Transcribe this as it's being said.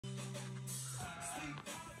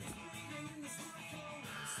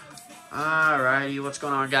Alrighty, what's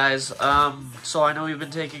going on, guys? So I know we've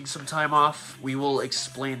been taking some time off. We will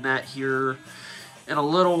explain that here in a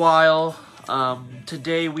little while.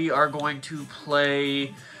 Today we are going to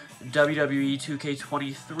play WWE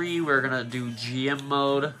 2K23. We're gonna do GM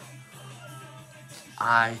mode.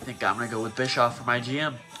 I think I'm gonna go with Bischoff for my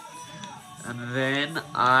GM. And then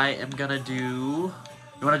I am gonna do...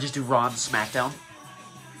 You wanna just do Raw and SmackDown?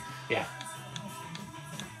 Yeah.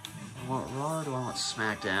 I want Raw or do I want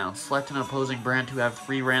SmackDown? Select an opposing brand to have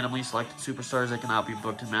 3 randomly selected superstars that cannot be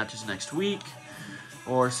booked in matches next week.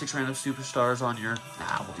 Or 6 random superstars on your...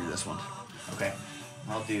 Nah, we'll do this one. Okay.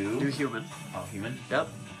 I'll do... Do human. Oh, human? Yep.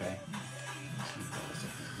 Okay.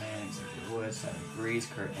 Man, Xavier Woods, 7 degrees,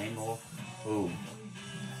 Kurt Angle. Ooh. I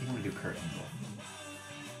think I'm gonna do Kurt Angle.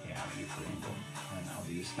 Yeah, I'm gonna do Kurt Angle. And I'll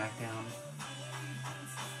do SmackDown.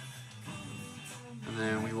 And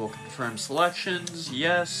then we will confirm selections.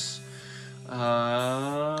 Yes.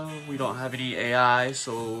 We don't have any AI,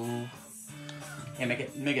 so... Yeah, make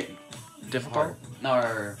it difficult? hard. No,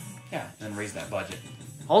 or... Yeah, and then raise that budget.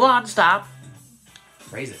 Hold on, stop.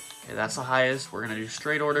 Raise it. Okay, that's the highest. We're going to do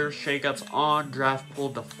straight order, shakeups on, draft pool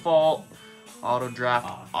default, auto draft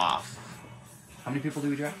off. How many people do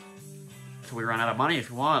we draft? Till we run out of money if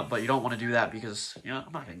you want, but you don't want to do that because, you know,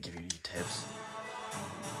 I'm not going to give you any tips.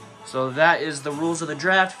 So that is the rules of the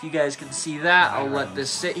draft. If you guys can see that, I'll let this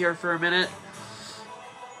sit here for a minute.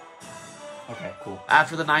 Okay, cool.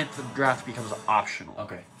 After the 9th, the draft becomes optional.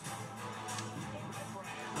 Okay.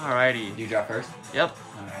 Alrighty. Do you draft first? Yep.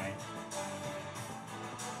 Alright.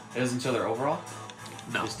 It doesn't show their overall?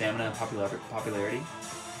 No. Their stamina and popularity?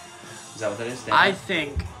 Is that what that is? Stamina? I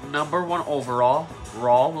think #1 overall,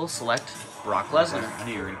 Raw will select Brock Lesnar. I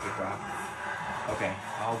knew you were going to pick Brock. Okay,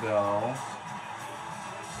 I'll go...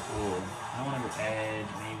 Ooh, I want to go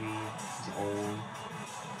Edge, maybe. He's old.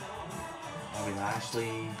 Bobby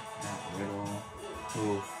Lashley, Matt Riddle.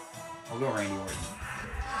 Ooh, I'll go Randy Orton.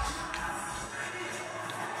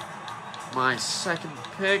 My second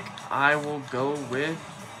pick, I will go with...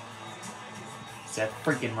 Seth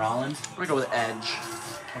freaking Rollins. I'm going to go with Edge.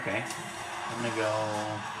 Okay. I'm going to go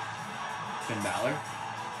Finn Balor.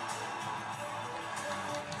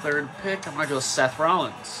 Third pick, I'm going to go Seth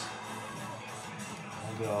Rollins.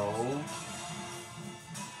 I'll go...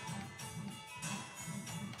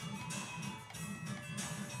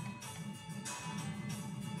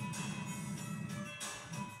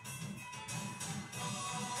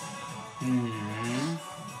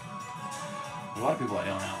 A lot of people I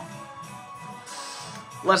don't know.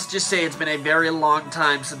 Let's just say it's been a very long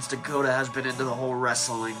time since Dacoda has been into the whole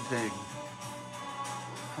wrestling thing.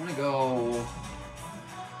 I'm gonna go...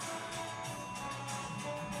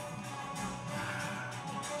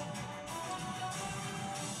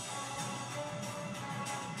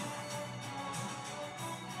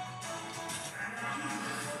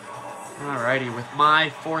 Alrighty, with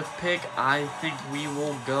my 4th pick, I think we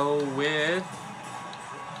will go with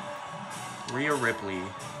Rhea Ripley.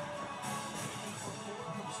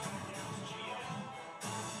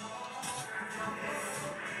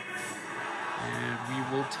 And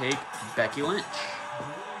we will take Becky Lynch.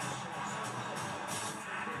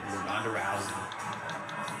 Ronda Rousey.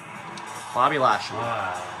 Bobby Lashley.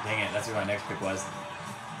 Ah, dang it, that's what my next pick was.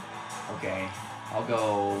 Okay, I'll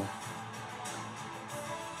go...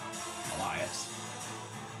 Elias.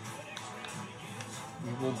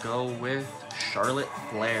 We will go with Charlotte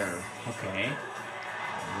Flair. Okay.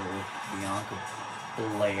 Bianca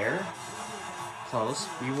Belair. Close.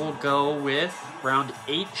 We will go with round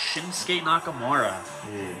 8, Shinsuke Nakamura.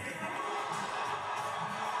 Ooh.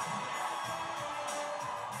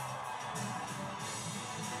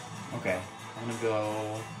 Okay, I'm gonna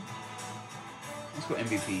go... Let's go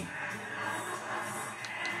MVP.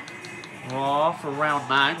 Raw for round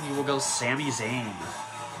 9, we will go Sami Zayn.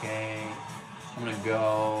 Okay, I'm gonna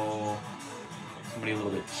go somebody a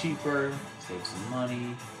little bit cheaper, save some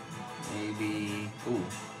money, maybe, ooh,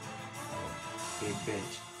 big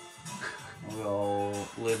bitch. We'll go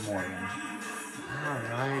Liv Morgan.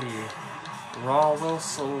 Alrighty. Raw will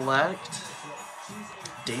select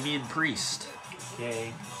Damian Priest.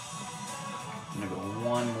 Okay, I'm gonna go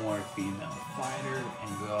one more female fighter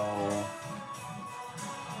and go...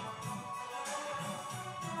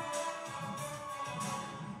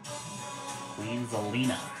 Queen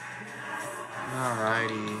Zelina.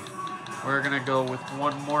 Alrighty. We're gonna go with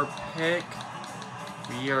one more pick.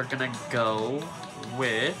 We are gonna go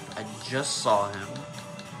with... I just saw him.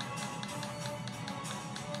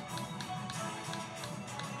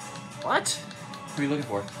 What? Who are you looking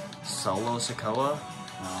for? Solo Sikoa?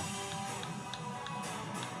 No.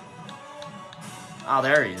 Oh,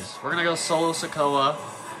 there he is. We're gonna go Solo Sikoa.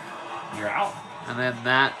 You're out. And then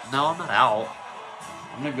that... No, I'm not out.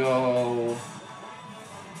 I'm gonna go...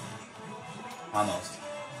 Almost.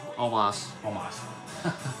 Almost. Almost.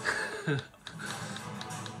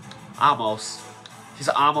 Almost. He's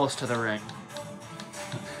almost to the ring.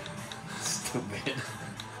 Stupid.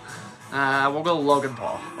 We'll go Logan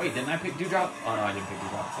Paul. Wait, didn't I pick Dewdrop? Oh, no, I didn't pick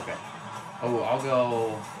Dewdrop. Okay. Oh, I'll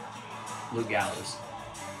go Luke Gallows.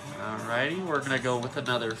 Alrighty, we're gonna go with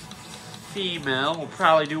another female. We'll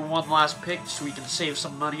probably do one last pick so we can save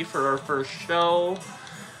some money for our first show.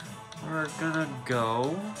 We're gonna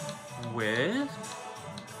go with...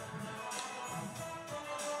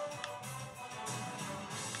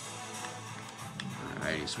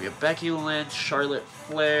 Alrighty, so we have Becky Lynch, Charlotte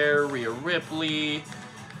Flair, Rhea Ripley.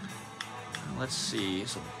 Let's see.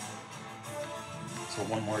 So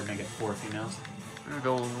one more, gonna get 4 females. We're gonna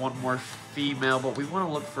go with one more female, but we want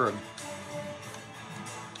to look for a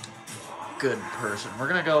good person. We're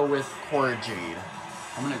gonna go with Cora Jade.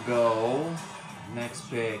 I'm gonna go next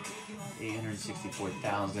pick,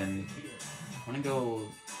 864,000. I'm gonna go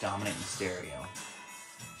Dominic Mysterio.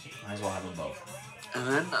 Might as well have them both. And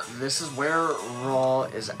then this is where Raw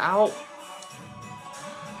is out.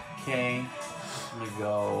 Okay, I'm gonna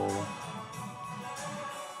go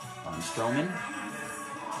on Strowman.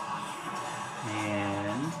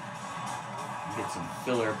 And get some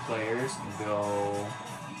filler players and go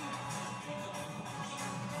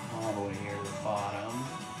all the way here to the bottom.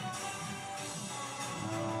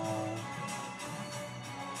 Oh,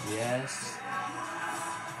 yes.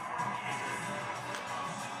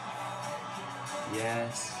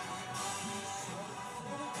 Yes.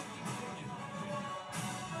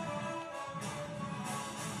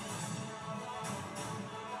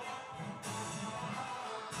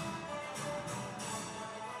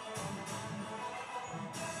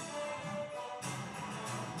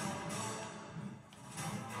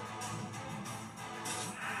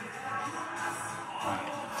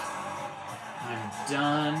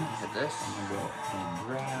 Done. Hit this. I'm gonna go and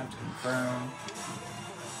draft, confirm.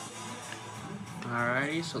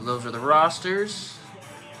 Alrighty, so those are the rosters.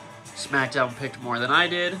 SmackDown picked more than I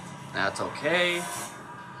did. That's okay.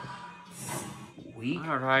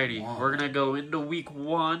 Alrighty, we're gonna go into week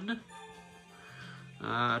 1.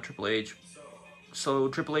 Triple H. So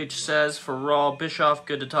Triple H says, for Raw, Bischoff,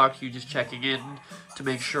 good to talk to you, just checking in to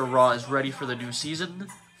make sure Raw is ready for the new season.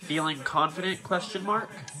 Feeling confident, question mark?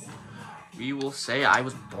 We will say I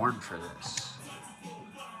was born for this.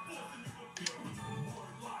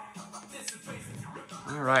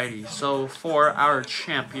 Alrighty, so for our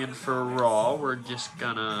champion for Raw, we're just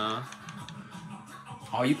gonna...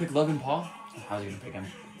 Oh, you picked Logan Paul? How's you gonna pick him?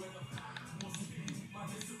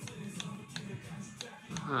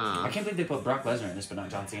 I can't believe they put Brock Lesnar in this, but not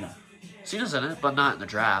John Cena. Cena's in it, but not in the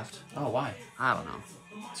draft. Oh, why? I don't know.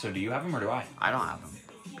 So do you have him or do I? I don't have him.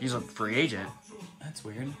 He's a free agent. That's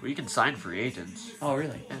weird. We can sign free agents. Oh,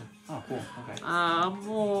 really? Yeah. Oh, cool. Okay.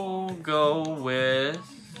 We'll go with...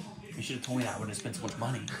 You should have told me that. I wouldn't have spent so much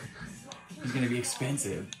money. He's gonna be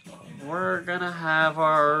expensive. We're gonna have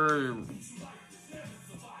our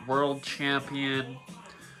world champion.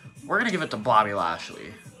 We're gonna give it to Bobby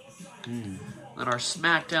Lashley. Then our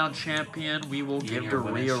SmackDown champion, we will give to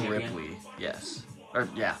Rhea Ripley. Yes. Or,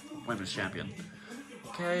 yeah, women's champion.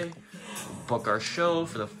 Okay. We'll book our show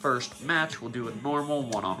for the first match. We'll do a normal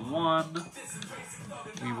one-on-one.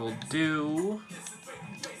 We will do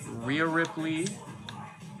Rhea Ripley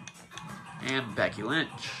and Becky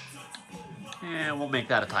Lynch. And we'll make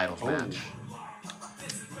that a titles match.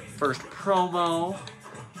 First promo.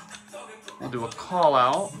 We'll do a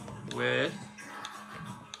call-out with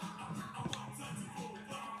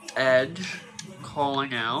Edge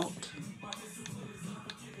calling out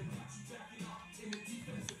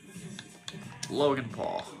Logan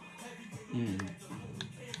Paul.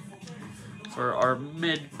 For our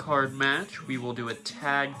mid-card match, we will do a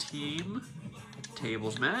tag team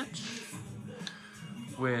tables match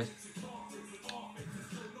with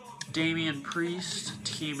Damian Priest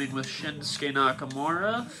teaming with Shinsuke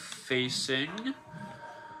Nakamura, facing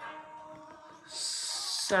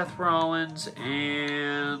Seth Rollins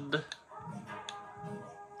and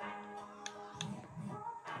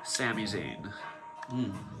Sami Zayn.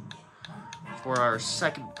 For our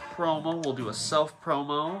second promo, we'll do a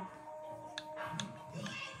self-promo.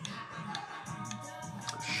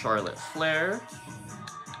 Charlotte Flair.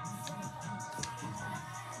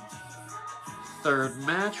 Third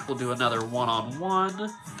match, we'll do another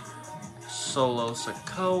one-on-one. Solo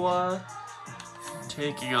Sikoa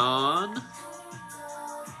taking on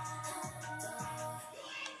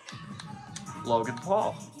Logan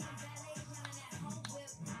Paul.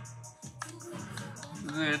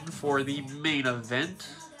 Then for the main event,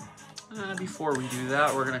 before we do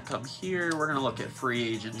that, we're going to come here. We're going to look at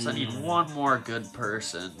free agents. I need one more good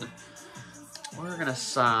person. We're going to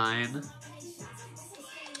sign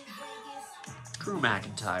Drew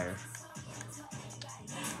McIntyre.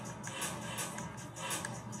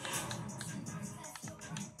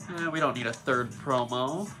 We don't need a third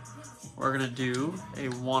promo. We're going to do a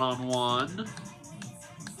one-on-one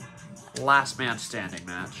last man standing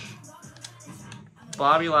match.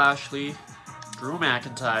 Bobby Lashley, Drew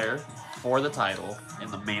McIntyre for the title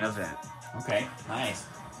in the main event. Okay, nice.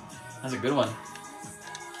 That's a good one.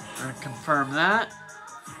 We're going to confirm that.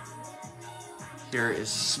 Here is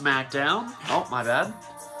SmackDown. Oh, my bad.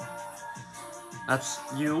 That's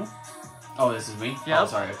you. Oh, this is me? Yep. Oh,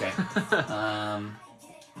 sorry, okay.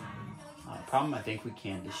 Problem, I think we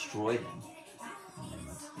can destroy them. And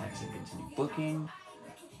let's exit continue booking.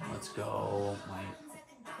 Let's go. My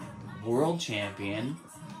world champion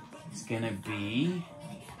is gonna be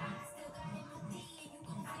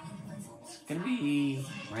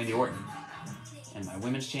Randy Orton, and my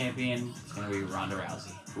women's champion is gonna be Ronda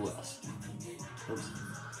Rousey. Who else? Oops.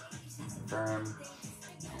 Confirm.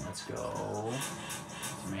 Now let's go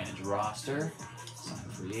to manage roster. Sign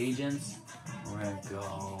free agents. We're gonna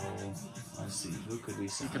go. Let's see, who could we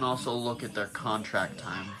sign? You can also look at their contract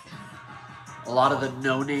time. A lot of the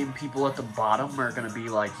no-name people at the bottom are going to be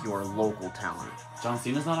like your local talent. John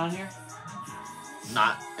Cena's not on here?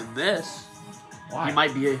 Not in this. Why? He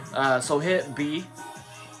might be. So hit B,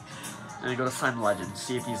 and go to sign legend.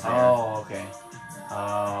 See if he's there. Oh, okay.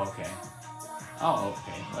 Oh, okay. Oh,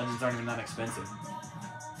 okay. Legends aren't even that expensive.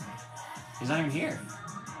 He's not even here.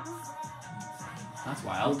 That's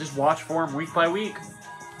wild. We'll just watch for him week by week.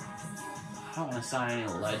 I don't want to sign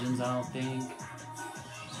any legends, I don't think.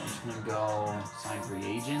 So I'm just going to go sign free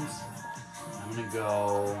agents. I'm going to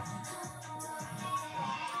go...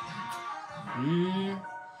 Maybe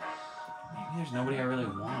there's nobody I really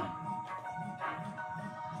want.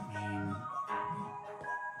 I mean...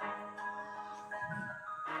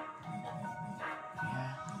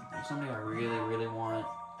 Yeah, there's somebody I really, really want.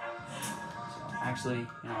 So, actually,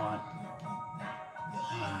 you know what?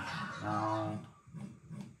 No.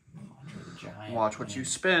 Giant. Watch what you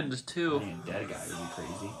spend, too. I think a dead guy would be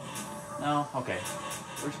crazy. No? Okay.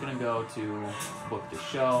 We're just going to go to book the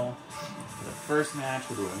show. For the first match,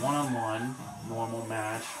 we'll do a one-on-one normal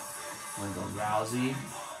match. We're going to go Rousey.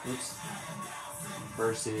 Oops.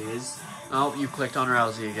 Versus... Oh, you clicked on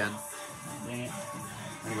Rousey again. Dang it.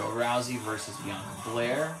 We're going to go Rousey versus Bianca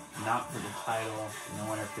Blair. Not for the title.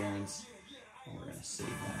 No interference. And we're going to save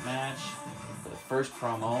that match. For the first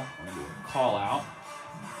promo, we're going to do a call-out.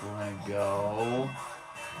 We're going to go...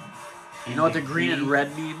 You know what the green and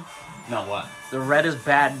red mean? No, what? The red is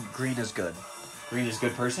bad and green is good. Green is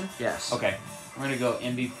good person? Yes. Okay. We're going to go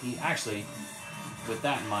MVP. Actually, with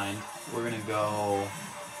that in mind, we're going to go...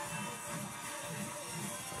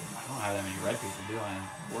 I don't have that many red people, do I?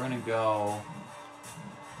 We're going to go...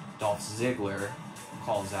 Dolph Ziggler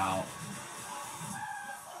calls out...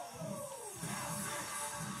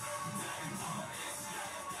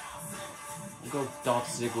 We'll go Dolph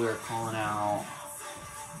Ziggler calling out...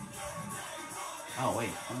 Oh, wait.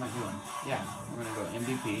 What am I doing? Yeah, we're going to go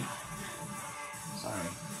MVP. Sorry.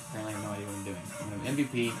 Apparently I have no idea what I'm doing. I'm going to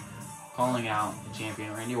MVP calling out the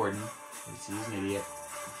champion, Randy Orton, because he's an idiot.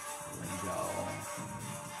 We're going to go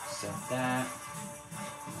set that.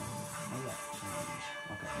 How did that change?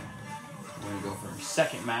 Okay. We're going to go for our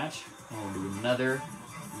second match. We'll do another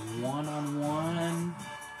one-on-one.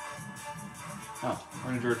 Oh, we're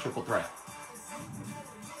going to do a triple threat.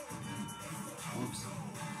 Oops.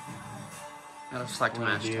 Gotta select We're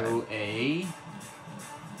match going to do a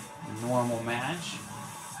normal match.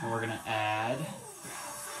 And we're going to add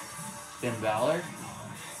Finn Balor,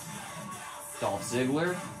 Dolph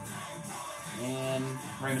Ziggler, and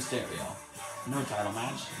Rey Mysterio. No title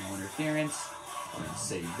match, no interference. We're going to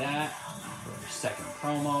save that for our second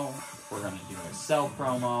promo. We're going to do a self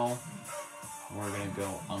promo. We're going to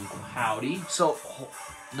go Uncle Howdy. So,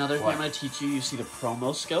 another thing What? I'm going to teach you, you see the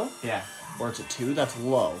promo skill? Yeah. Or it's a 2, that's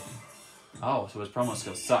low. Oh, so his promo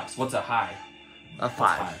skill sucks. What's a high? A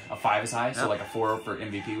 5. A 5 is high, Yep. so like a 4 for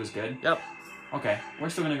MVP was good? Yep. Okay, we're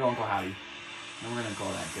still going to go Uncle Howdy. And we're going to call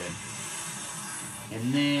that good.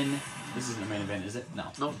 And then, this isn't the main event, is it? No.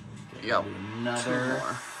 Nope. Okay, Yep. we'll do 2 another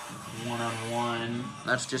more. one-on-one.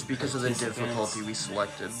 That's just because of the Participants. difficulty we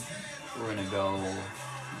selected. We're going to go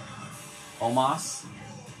Omos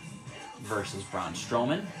versus Braun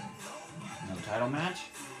Strowman. No title match.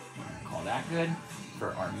 We're going to call that good.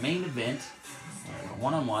 For our main event, we're going to go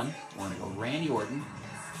one-on-one. We're going to go Randy Orton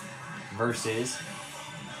versus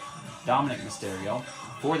Dominic Mysterio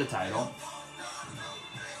for the title.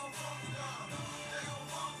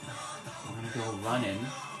 We're going to go running.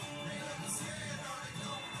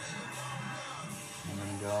 I'm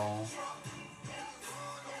going to go...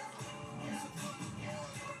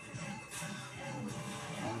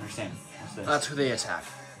 I don't understand. What's this? That's who they attack.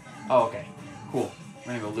 Oh, okay. Cool. We're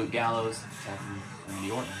going to go Luke Gallows attacking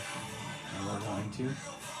Randy Orton. And we're going to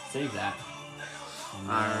save that.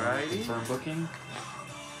 Alrighty. Confirm booking.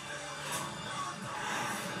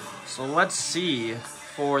 So let's see.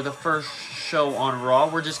 For the first show on Raw,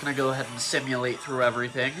 we're just going to go ahead and simulate through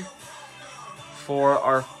everything. For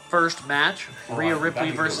our first match, Rhea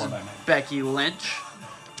Ripley versus Becky Lynch.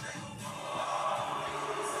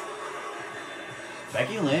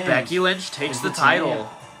 Becky Lynch. Becky Lynch takes the title.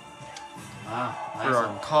 Wow. Nice For our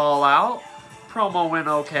one. call out, promo went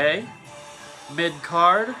okay. Mid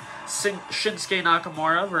card, Shinsuke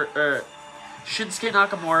Nakamura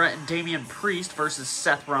and Damian Priest versus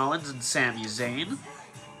Seth Rollins and Sami Zayn.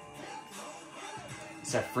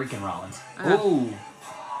 Seth freaking Rollins. Ooh.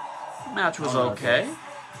 Match was okay.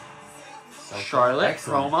 So Charlotte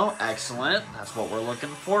excellent. promo, excellent. That's what we're looking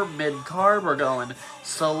for. Mid card, we're going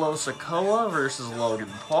Solo Sikoa versus Logan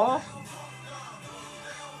Paul.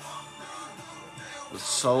 With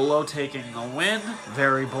Solo taking the win.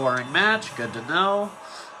 Very boring match. Good to know.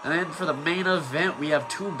 And then for the main event, we have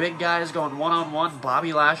two big guys going one-on-one.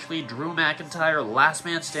 Bobby Lashley, Drew McIntyre, last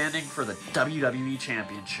man standing for the WWE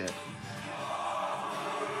Championship.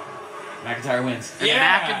 McIntyre wins. And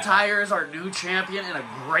McIntyre is our new champion in a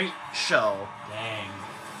great show. Dang.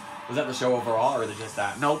 Was that the show overall, or just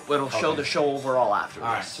that? Nope, it'll show the show overall afterwards.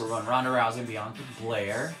 Alright, so we're going Ronda Rousey, Bianca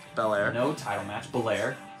Belair. No title match.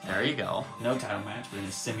 Belair. There you go. No title match. We're going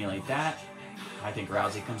to simulate that. I think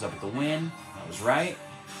Rousey comes up with the win. I was right.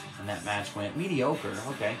 And that match went mediocre.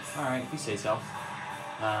 Okay. Alright, if you say so.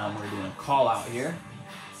 We're doing a call out here.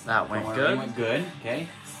 That went It good. went good. Okay.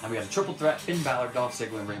 Now we got a triple threat. Finn Balor, Dolph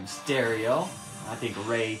Ziggler, and Rey Mysterio. I think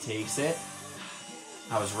Rey takes it.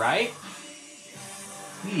 I was right.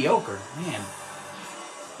 Mediocre. Man.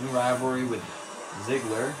 New rivalry with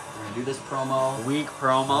Ziggler. We're going to do this promo. Weak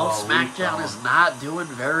promo. Oh, SmackDown weak promo. is not doing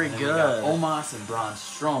very And then good. we got Omos and Braun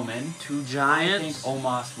Strowman. Two I think giants.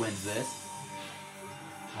 Omos wins this.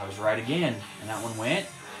 I was right again. And that one went.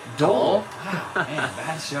 Dole. Wow, man,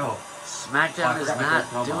 bad show. SmackDown Oh, I is forgot my not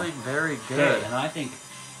third promo. doing very Okay, good. and I think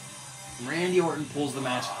Randy Orton pulls the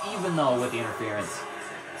match, even though with the interference.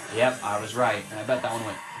 Yep, I was right. And I bet that one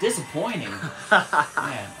went disappointing.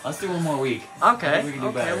 Man, let's do one more week. I Okay, think we can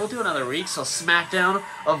do better. we'll do another week. So SmackDown,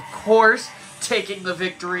 of course, taking the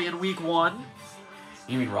victory in week 1.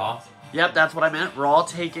 You mean Raw? Yep, that's what I meant. Raw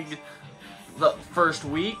taking the first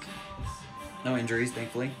week. No injuries,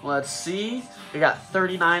 thankfully. Let's see. We got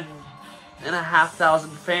 39,500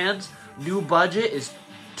 fans. New budget is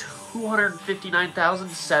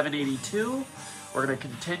 259,782. We're going to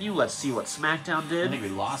continue. Let's see what SmackDown I did. think we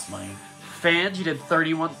lost money. Fans, you did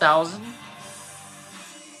 31,000.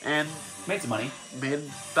 And Made some money. made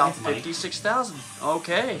about Made some money. 56,000.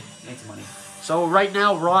 Okay. Made some money. So right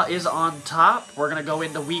now, Raw is on top. We're going to go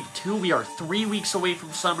into week 2. We are 3 weeks away from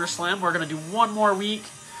SummerSlam. We're going to do one more week.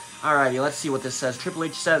 Alrighty, let's see what this says. Triple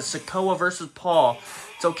H says, Sikoa versus Paul.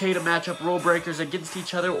 It's okay to match up rule breakers against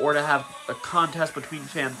each other or to have a contest between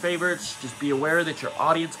fan favorites. Just be aware that your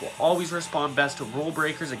audience will always respond best to rule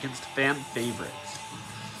breakers against fan favorites.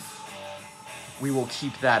 We will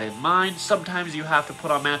keep that in mind. Sometimes you have to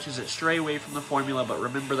put on matches that stray away from the formula, but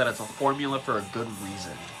remember that it's a formula for a good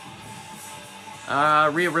reason.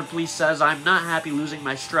 Rhea Ripley says, I'm not happy losing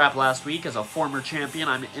my strap last week. As a former champion,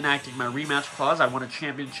 I'm enacting my rematch clause. I want a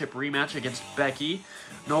championship rematch against Becky.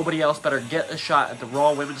 Nobody else better get a shot at the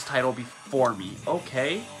Raw Women's title before me.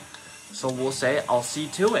 Okay. So we'll say, I'll see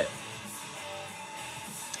to it.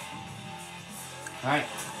 Alright.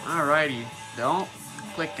 Alrighty. Don't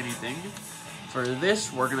click anything. For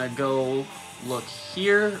this, we're going to go look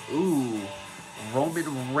here. Ooh.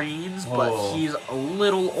 Roman Reigns, but Whoa. he's a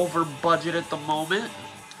little over budget at the moment.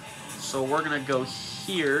 So we're going to go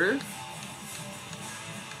here.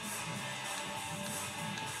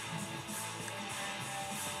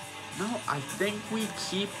 No, I think we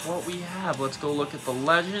keep what we have. Let's go look at the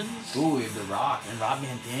legends. Ooh, we have The Rock and Rob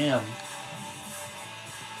Van Dam.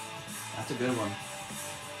 That's a good one.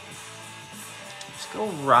 Let's go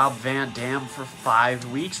Rob Van Dam for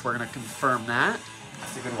 5 weeks. We're going to confirm that.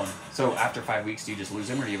 That's a good one. So after 5 weeks, do you just lose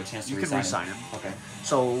him, or do you have a chance to You can re-sign re-sign him. Okay.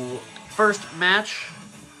 So, first match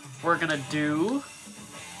we're going to do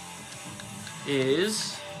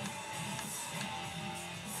is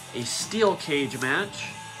a steel cage match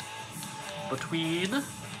between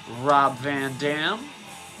Rob Van Dam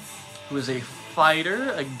who is a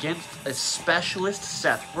fighter against a specialist,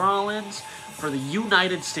 Seth Rollins, for the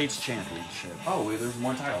United States Championship. Oh, wait, there's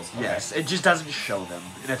more titles. Okay. Yes, it just doesn't show them,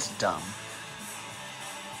 and it's dumb.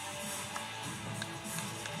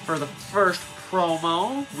 For the first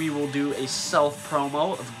promo, we will do a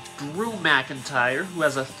self-promo of Drew McIntyre, who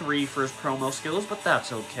has a 3 for his promo skills, but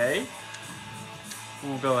that's okay.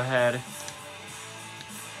 We'll go ahead.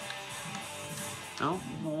 No,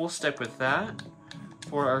 we'll stick with that.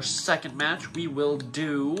 For our second match, we will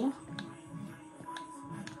do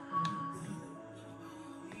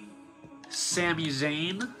Sami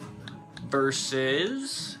Zayn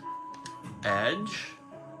versus Edge.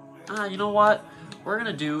 You know what? We're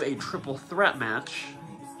going to do a triple threat match.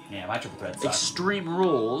 Yeah, my triple threat sucks. Extreme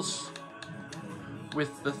Rules.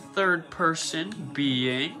 With the third person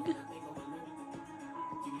being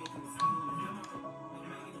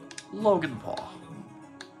Logan Paul.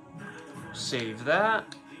 Save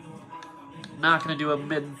that. Not going to do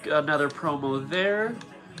another promo there.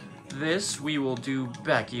 This, we will do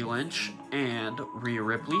Becky Lynch and Rhea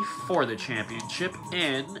Ripley for the championship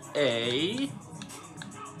in a...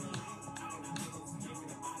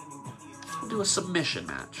 We'll do a submission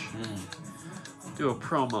match. Do a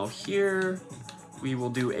promo here. We will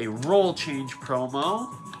do a role change promo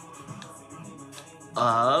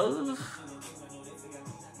of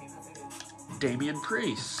Damian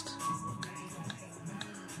Priest.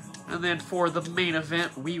 And then for the main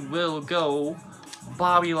event, we will go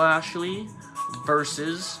Bobby Lashley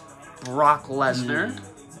versus Brock Lesnar.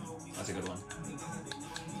 That's a good one.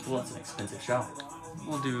 Well, that's an expensive show.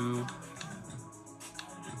 We'll do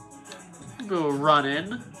a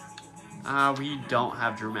run-in. We don't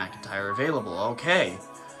have Drew McIntyre available. Okay.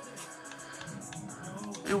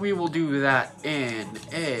 And we will do that in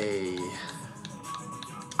a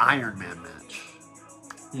Iron Man match.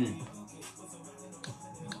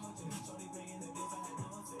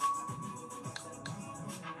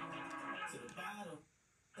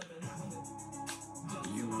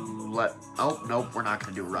 Oh, nope, we're not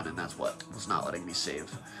going to do a run-in. That's what was not letting me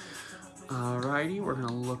save. Alrighty, we're going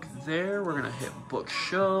to look there. We're going to hit book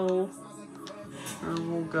show.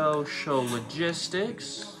 And we'll go show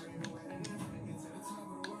logistics.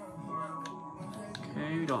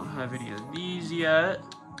 Okay, we don't have any of these yet.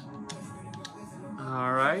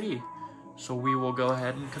 Alrighty, so we will go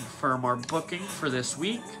ahead and confirm our booking for this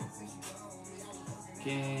week.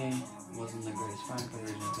 Okay, wasn't the greatest fight for the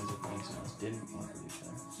original because of fighting someone else didn't work with each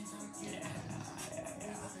other. Yeah.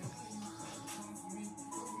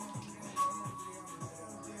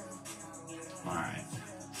 Alright.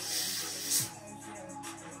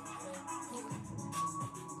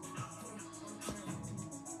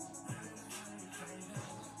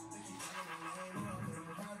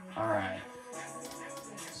 Alright.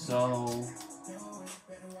 So,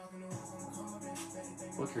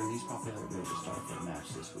 what's your least popular way to start for a match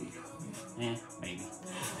this week? Maybe.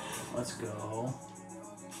 Let's go.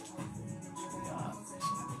 We got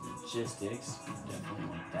logistics. Definitely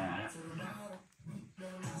want that.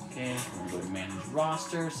 Okay, we're gonna go to manage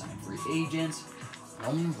roster, sign free agents.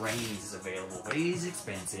 Roman Reigns is available, but he's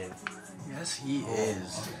expensive. Yes, he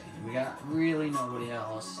is. Okay. We got really nobody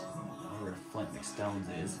else. I don't know where Flint McStones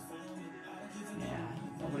is. Yeah,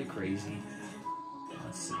 nobody crazy.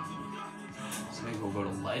 Let's see. So maybe we'll go to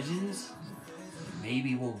Legends.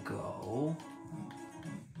 Maybe we'll go.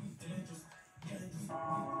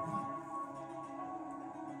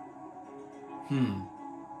 I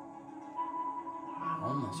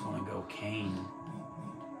almost want to go Kane.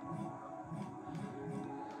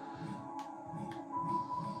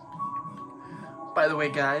 By the way,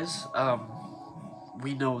 guys,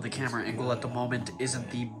 we know the camera angle at the moment isn't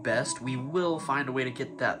the best. We will find a way to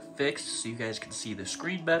get that fixed so you guys can see the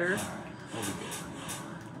screen better. Alright, we'll be good.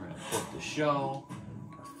 We're going to book the show.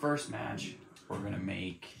 Our first match, we're going to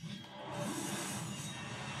make...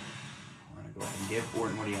 We're going to go ahead and give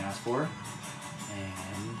Orton what he asked for.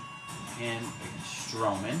 And against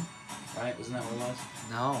Strowman. Right? Wasn't that what it was?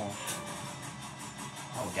 No.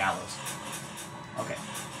 Oh, Gallows. Okay.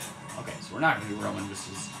 Okay, so we're not going to do Roman.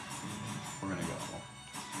 We're going to go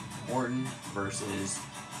Orton versus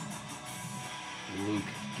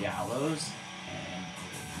Luke Gallows. And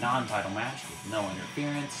a non-title match with no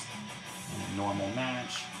interference. And a normal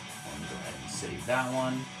match. I'm going to go ahead and save that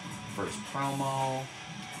one. First promo.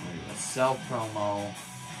 We're going to do a self-promo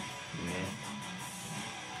with...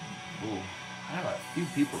 Ooh, I have a few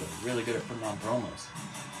people that are really good at putting on promos.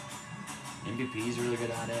 MVP is really good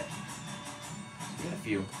at it. So we got a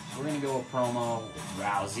few. So we're going to go a promo with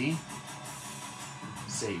Rousey.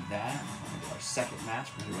 Save that. We're going to do our second match.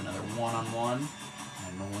 We're going to do another one-on-one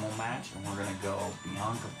and a normal match match, and we're gonna go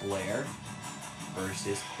Bianca Belair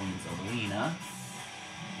versus Queen Zelina.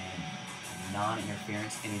 And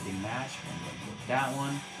non-interference anything match. We're gonna go with that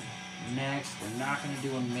one. Next, we're not gonna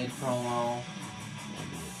do a mid promo. We'll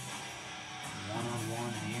do it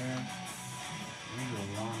one-on-one here. We're gonna go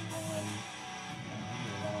one-on-one.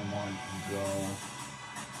 One-on-one and go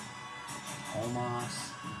Omos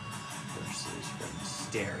versus Rey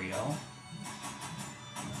Mysterio.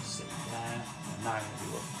 I'm gonna save that. I'm not gonna do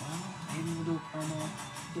a maybe we'll do a promo.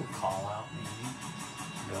 Do a call out maybe.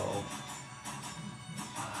 Go.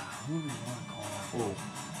 Who do we want to call out? Oh,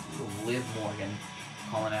 we'll Liv Morgan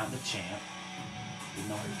calling out the champ. Even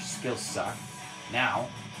though her skills suck. Now,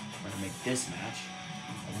 we're gonna make this match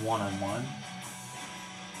a one-on-one.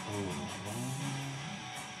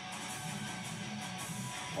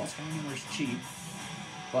 Well, Skyrim's cheap,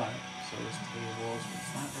 but so is tables, but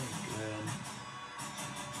it's not very good.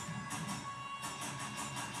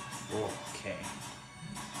 Okay.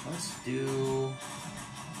 Let's do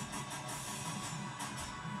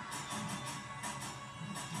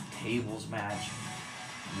tables match.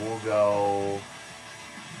 We'll go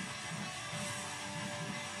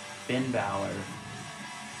Finn Balor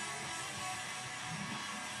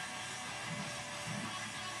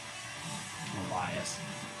Elias.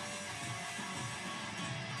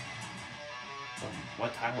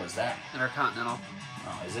 What title is that? Intercontinental.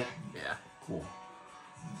 Oh, is it? Yeah. Cool.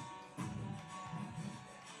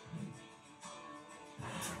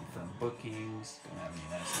 From bookings, don't have any of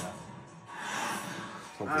that stuff.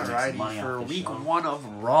 Alrighty, for week 1 of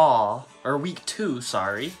Raw, or week 2,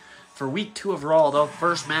 sorry. For week 2 of Raw, the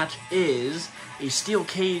first match is a steel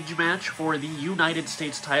cage match for the United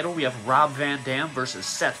States title. We have Rob Van Dam versus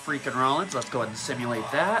Seth freaking Rollins. Let's go ahead and simulate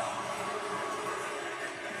that.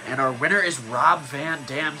 And our winner is Rob Van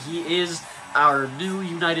Dam. He is our new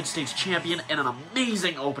United States champion in an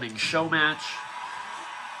amazing opening show match.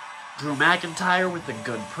 Drew McIntyre with a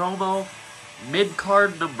good promo.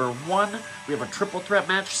 Mid-card number 1, we have a triple threat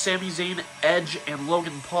match. Sami Zayn, Edge, and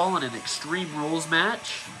Logan Paul in an Extreme Rules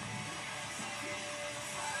match.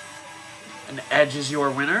 And Edge is your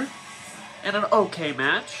winner. And an okay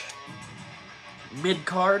match.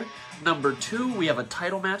 Mid-card number 2, we have a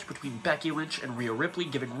title match between Becky Lynch and Rhea Ripley,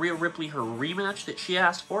 giving Rhea Ripley her rematch that she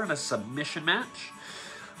asked for in a submission match.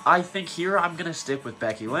 I think here I'm going to stick with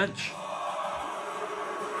Becky Lynch.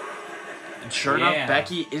 And sure enough,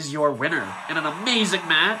 Becky is your winner in an amazing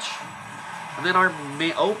match. And then our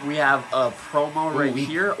we have a promo right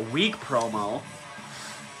here, a weak promo.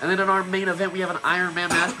 And then in our main event, we have an Iron Man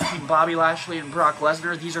match between Bobby Lashley and Brock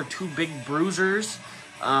Lesnar. These are two big bruisers.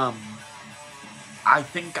 I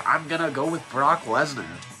think I'm going to go with Brock Lesnar.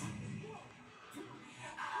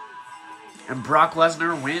 And Brock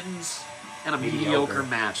Lesnar wins in a mediocre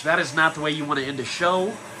match. That is not the way you want to end a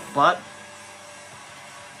show, but...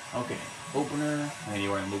 Okay, opener. And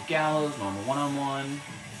you're in Luke Gallows, normal one-on-one.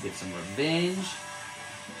 Get some revenge.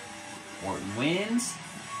 Orton wins.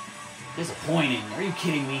 Disappointing. Are you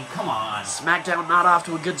kidding me? Come on. SmackDown not off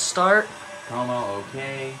to a good start. Promo,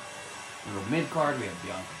 okay. In the mid-card, we have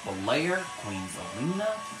Bianca Belair, Queen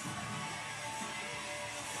Zelina.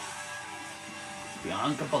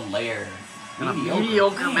 Bianca Belair. In a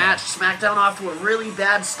mediocre match. SmackDown off to a really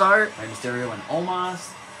bad start. Rey Mysterio and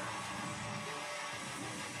Omos.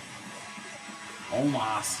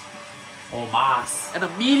 Omos. And a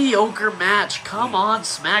mediocre match. Come on,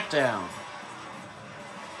 SmackDown.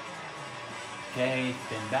 Okay,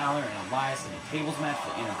 Finn Balor and Elias in a tables match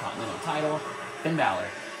for the Intercontinental title. Finn Balor.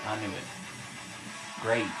 I knew it.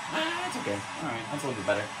 Great. That's okay. Alright, that's a little bit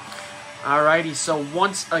better. Alrighty, so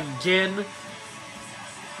once again...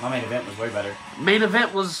 My main event was way better. Main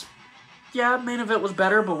event was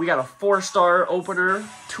better, but we got a 4-star opener,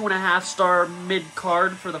 2.5-star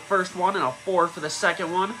mid-card for the first one, and a 4 for the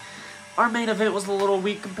second one. Our main event was a little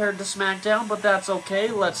weak compared to SmackDown, but that's okay.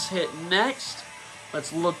 Let's hit next.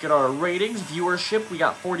 Let's look at our ratings. Viewership, we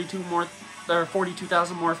got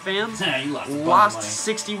 42,000 more fans. You lost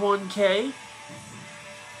 61K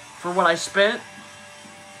for what I spent.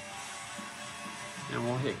 And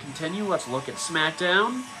we'll hit continue. Let's look at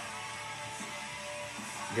SmackDown.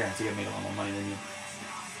 Guarantee I made a lot more money than you.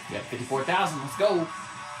 You got 54,000. Let's go.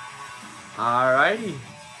 Alrighty.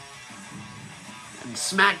 And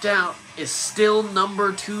SmackDown is still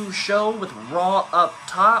number 2 show with Raw up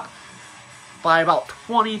top by about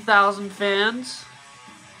 20,000 fans.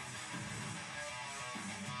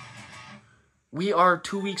 We are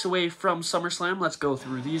 2 weeks away from SummerSlam. Let's go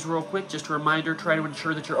through these real quick. Just a reminder, try to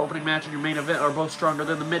ensure that your opening match and your main event are both stronger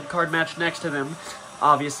than the mid-card match next to them.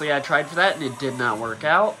 Obviously, I tried for that, and it did not work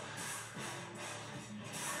out.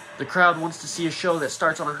 The crowd wants to see a show that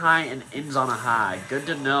starts on a high and ends on a high. Good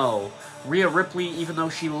to know. Rhea Ripley, even though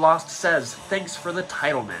she lost, says, thanks for the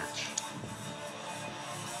title match.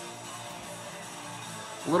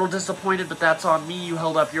 A little disappointed, but that's on me. You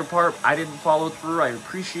held up your part. I didn't follow through. I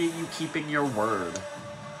appreciate you keeping your word.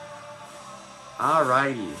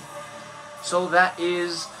 Alrighty. So that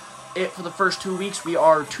is it for the first 2 weeks. We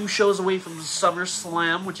are 2 shows away from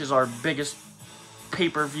SummerSlam, which is our biggest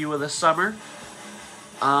pay-per-view of the summer.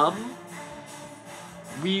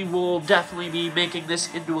 We will definitely be making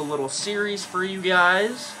this into a little series for you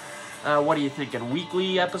guys. What are you thinking?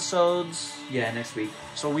 Weekly episodes? Yeah, next week.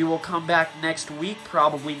 So we will come back next week,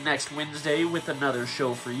 probably next Wednesday, with another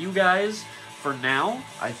show for you guys. For now,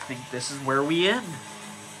 I think this is where we end.